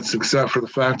regrets except for the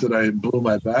fact that I blew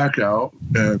my back out,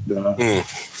 and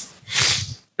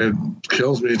it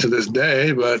kills me to this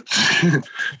day. But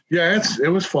yeah, it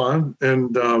was fun,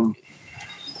 and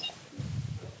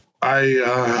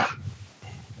I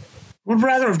would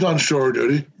rather have done shore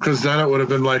duty because then it would have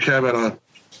been like having a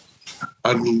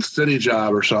city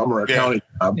job or something, or a county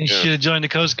job. You should have joined the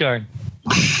Coast Guard.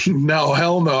 No,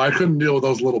 hell no. I couldn't deal with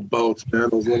those little boats, man.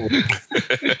 Those little.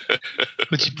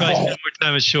 But you probably spend more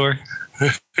time ashore.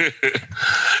 Probably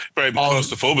be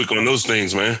claustrophobic on those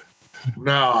things, man.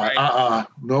 No,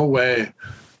 no way.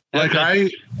 Like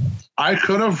I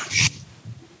could have,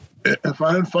 if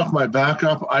I didn't fuck my back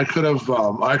up, I could have.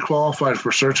 I qualified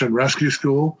for search and rescue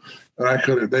school, and I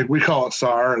could have. We call it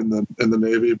SAR in the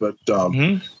Navy, but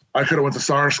I could have went to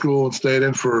SAR school and stayed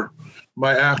in for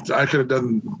my I could have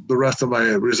done the rest of my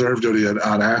reserve duty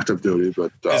on active duty.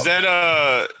 But is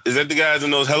that the guys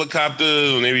in those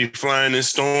helicopters when they be flying in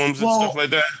storms and stuff like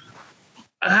that?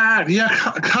 Yeah,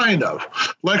 kind of.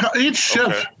 Like each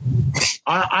ship,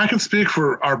 I can speak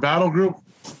for our battle group.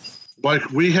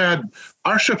 Like we had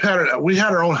our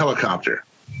own helicopter.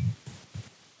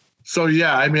 So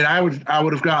yeah, I mean, I would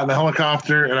have gotten the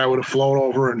helicopter and I would have flown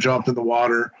over and jumped in the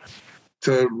water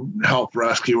to help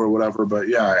rescue or whatever. But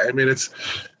yeah, I mean, it's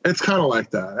kind of like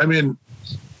that. I mean,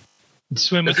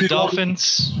 swim with the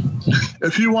dolphins.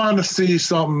 If you wanted to see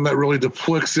something that really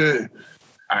depicts it,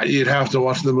 you'd have to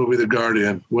watch the movie The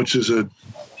Guardian, which is a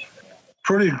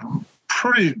pretty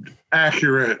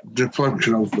accurate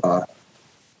depiction of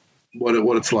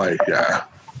what it's like. Yeah.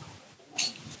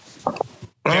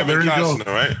 Kevin Costner,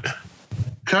 right?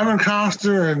 Kevin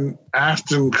Costner and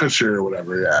Ashton Kutcher or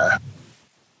whatever. Yeah.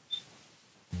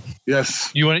 Yes.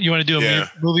 You want to do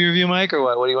a movie review, Mike, or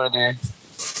what? What do you want to do?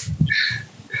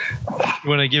 You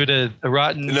want to give it a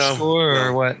rotten score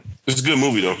or what? It's a good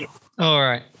movie though. Oh, all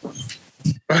right.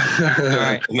 All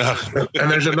right. No. And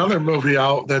there's another movie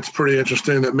out that's pretty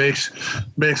interesting that makes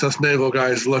us naval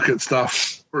guys look at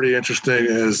stuff pretty interesting.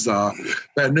 Is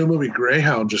that new movie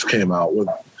Greyhound just came out with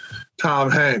Tom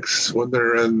Hanks when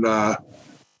they're in I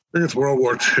think it's World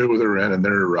War II they're in, and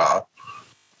they're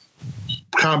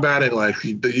combating like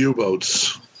the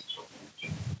U-boats.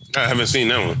 I haven't seen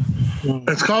that one.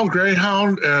 It's called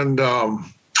Greyhound, and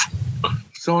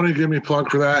Sony, give me a plug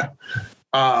for that.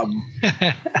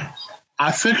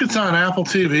 I think it's on Apple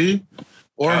TV,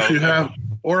 or if you have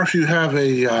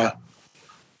a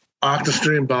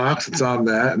OctaStream box, it's on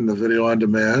that and the video on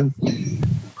demand.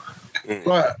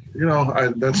 But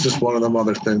that's just one of them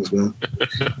other things, man.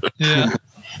 Yeah.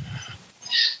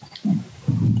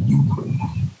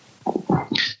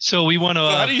 So we want to.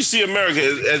 So how do you see America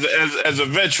as a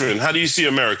veteran? How do you see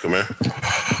America, man?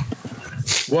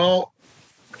 Well,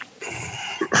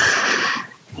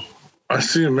 I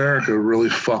see America really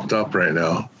fucked up right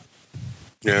now.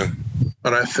 Yeah.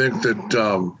 And I think that,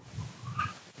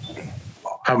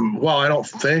 I don't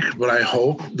think, but I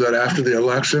hope that after the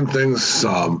election, things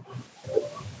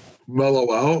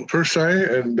mellow out, per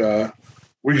se, and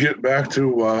we get back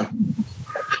to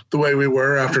the way we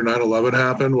were after 9/11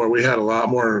 happened, where we had a lot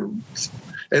more,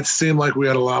 it seemed like we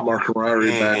had a lot more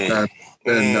camaraderie back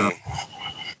then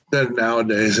than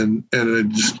nowadays. And it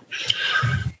just,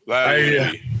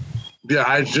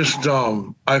 I just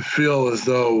I feel as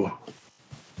though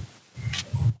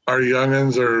our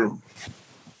youngins are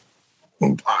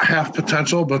have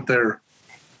potential, but I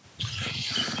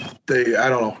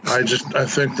don't know. I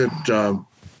think that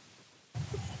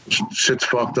shit's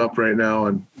fucked up right now,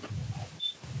 and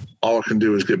all it can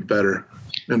do is get better.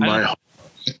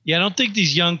 Yeah, I don't think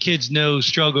these young kids know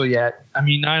struggle yet. I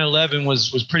mean, 9/11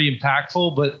 was pretty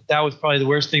impactful, but that was probably the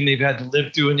worst thing they've had to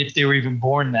live through, and if they were even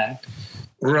born then.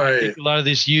 Right. I think a lot of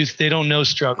this youth, they don't know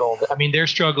struggle. I mean, their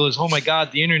struggle is, oh my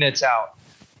God, the internet's out.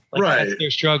 Like, right. That's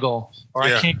their struggle. Or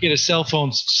I can't get a cell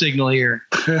phone signal here.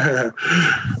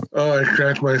 Oh, I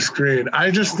cracked my screen. I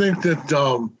just think that.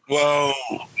 Well,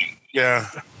 yeah.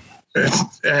 I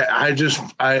think.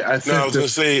 No, I was gonna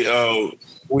say.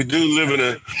 We do live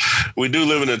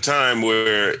in a time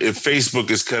where if Facebook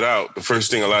is cut out, the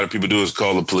first thing a lot of people do is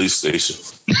call the police station.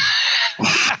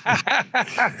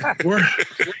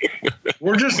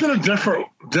 we're just in a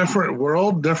different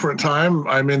world, different time.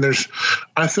 I mean,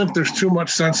 I think there's too much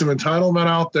sense of entitlement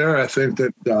out there. I think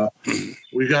that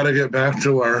we got to get back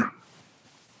to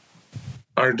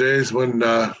our days when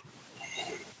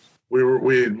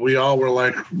we all were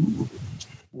like,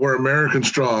 we're American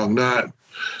strong, not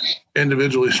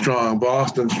individually strong,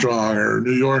 Boston strong, or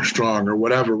New York strong, or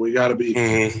whatever. We got to be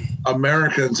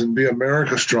Americans and be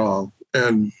America strong.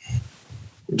 And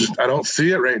I don't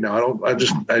see it right now.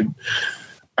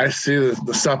 I see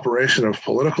the separation of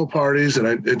political parties,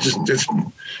 and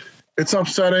it's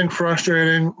upsetting,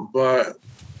 frustrating, but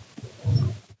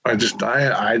I just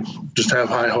have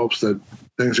high hopes that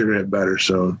things are going to get better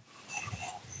soon.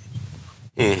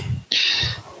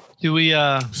 Do we?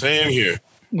 Same here.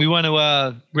 We want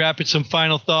to wrap it some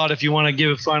final thought. If you want to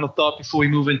give a final thought before we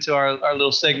move into our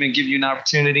little segment, give you an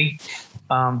opportunity,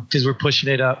 because we're pushing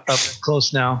it up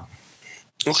close now.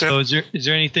 Okay. So is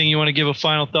there anything you want to give a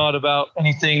final thought about,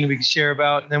 anything we can share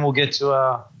about? And then we'll get to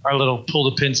our little pull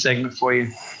the pin segment for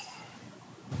you.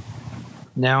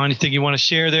 Now, anything you want to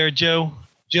share there, Joe?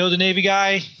 Joe, the Navy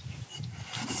guy?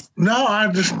 No, I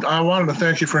wanted to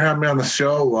thank you for having me on the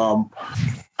show.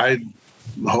 I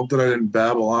hope that I didn't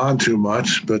babble on too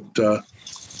much, but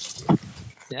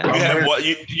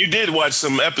you did watch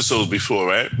some episodes before,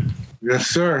 right? Yes,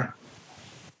 sir.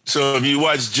 So if you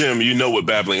watch Jim, you know what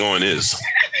babbling on is.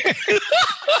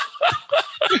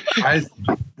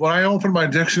 When I open my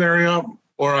dictionary up,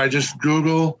 or I just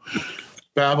Google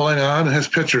babbling on, his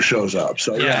picture shows up.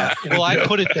 So yeah. Well, I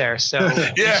put it there. So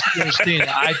yeah, you understand.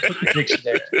 I put the picture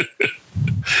there.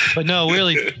 But no,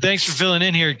 really, thanks for filling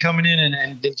in here, coming in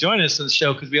and joining us on the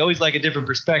show, because we always like a different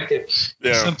perspective.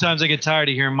 Yeah. Sometimes I get tired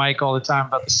of hearing Mike all the time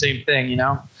about the same thing, you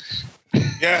know?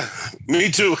 Yeah,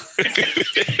 me too.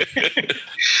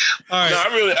 All right. No,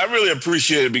 I really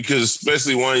appreciate it, because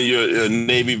especially you're a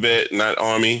Navy vet, not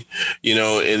Army,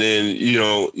 and then,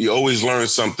 you always learn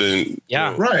something.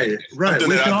 Yeah. Right. Something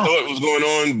that I thought was going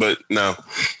on, but no.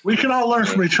 We can all learn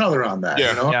from each other on that.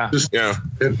 Yeah.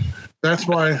 That's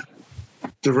why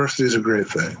diversity is a great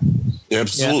thing. Yeah,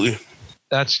 absolutely. Yeah.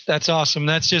 That's awesome.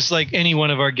 That's just like any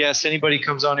one of our guests. Anybody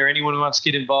comes on here, anyone who wants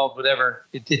to get involved, whatever.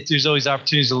 There's always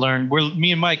opportunities to learn.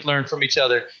 Me and Mike learn from each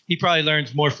other. He probably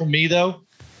learns more from me, though.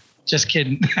 Just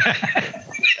kidding.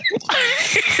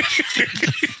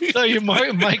 So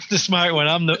Mike's the smart one.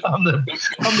 I'm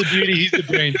the beauty. He's the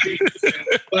brain.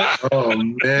 Oh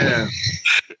man.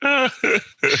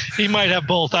 He might have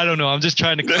both. I don't know. I'm just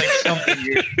trying to claim something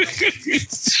here.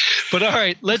 But all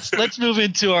right, let's move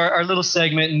into our little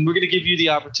segment, and we're going to give you the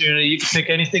opportunity. You can pick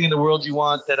anything in the world you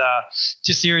want that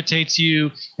just irritates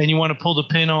you and you want to pull the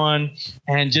pin on,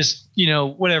 and just,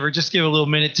 whatever, just give a little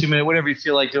minute, 2 minute, whatever you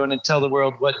feel like doing, and tell the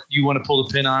world what you want to pull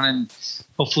the pin on, and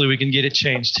hopefully we can get it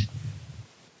changed.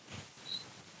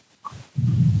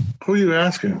 Who are you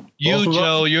asking? You,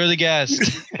 Joe. You're the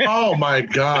guest. Oh my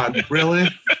God! Really?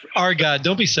 Our God!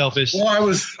 Don't be selfish. Well, I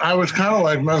was kind of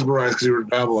like mesmerized because you were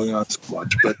babbling on so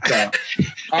much, but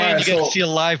and you get to see a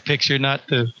live picture, not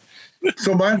the.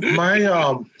 So my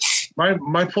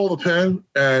pull the pin,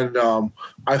 and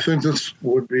I think this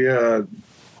would be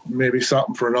maybe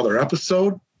something for another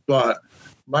episode. But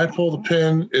my pull the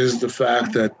pin is the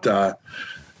fact that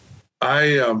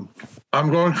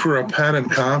I'm going for a pen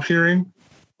and comp hearing.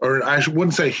 Or I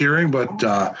wouldn't say hearing, but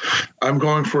I'm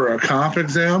going for a comp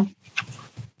exam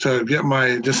to get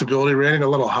my disability rating a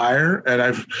little higher.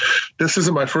 And this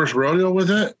isn't my first rodeo with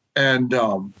it. And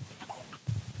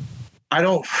I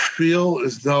don't feel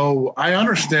as though I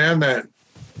understand that,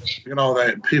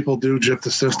 that people do gyp the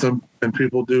system and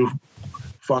people do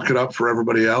fuck it up for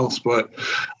everybody else. But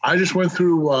I just went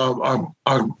through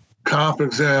a comp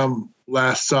exam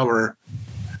last summer,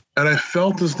 and I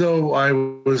felt as though I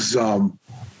was,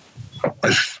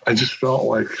 I just felt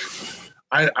like,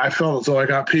 I felt as though I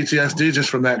got PTSD just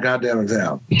from that goddamn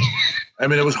exam. I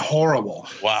mean, it was horrible.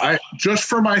 Wow. Just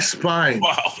for my spine.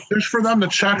 Wow. Just for them to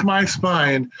check my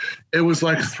spine, it was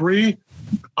like 3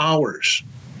 hours.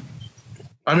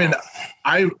 I mean,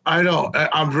 I know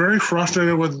I'm very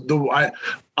frustrated with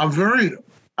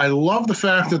I love the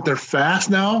fact that they're fast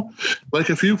now. Like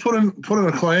if you put in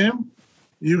a claim,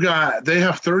 they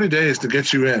have 30 days to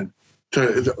get you in.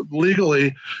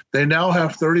 Legally, they now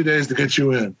have 30 days to get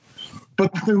you in.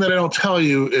 But the thing that I don't tell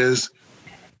you is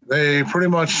they pretty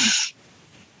much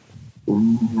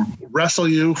wrestle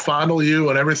you, fondle you,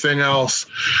 and everything else,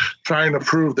 trying to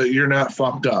prove that you're not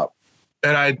fucked up.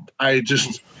 And I have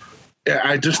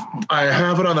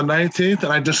it on the 19th,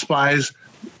 and I despise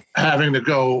having to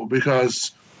go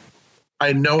because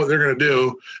I know what they're going to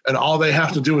do, and all they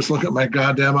have to do is look at my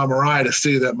goddamn MRI to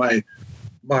see that my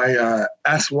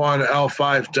S1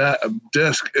 L5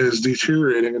 disc is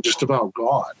deteriorating and just about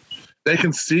gone. They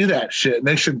can see that shit, and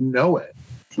they should know it.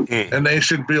 Mm-hmm. And they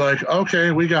should be like,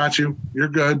 okay, we got you. You're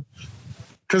good.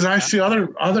 Because I see other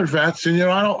vets, and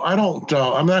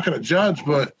I'm not going to judge,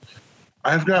 but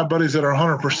I've got buddies that are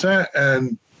 100%,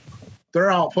 and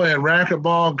they're out playing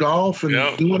racquetball, golf,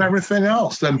 and doing everything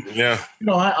else. And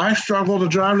I struggle to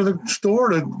drive to the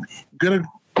store to get a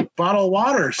bottle of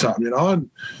water or something, and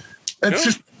it's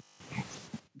just.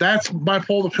 That's my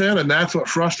pull the pin, and that's what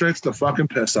frustrates the fucking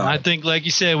piss out. I think, like you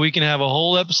said, we can have a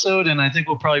whole episode, and I think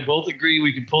we'll probably both agree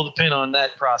we can pull the pin on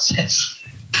that process.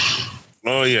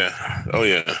 Oh, yeah.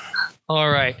 All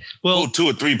right. Well, 2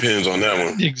 or 3 pins on that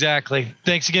one. Exactly.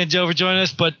 Thanks again, Joe, for joining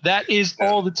us. But that is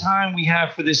all the time we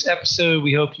have for this episode.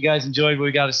 We hope you guys enjoyed what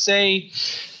we got to say.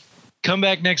 Come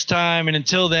back next time, and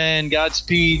until then,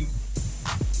 Godspeed.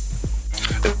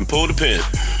 And pull the pin.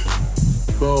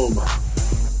 Boom.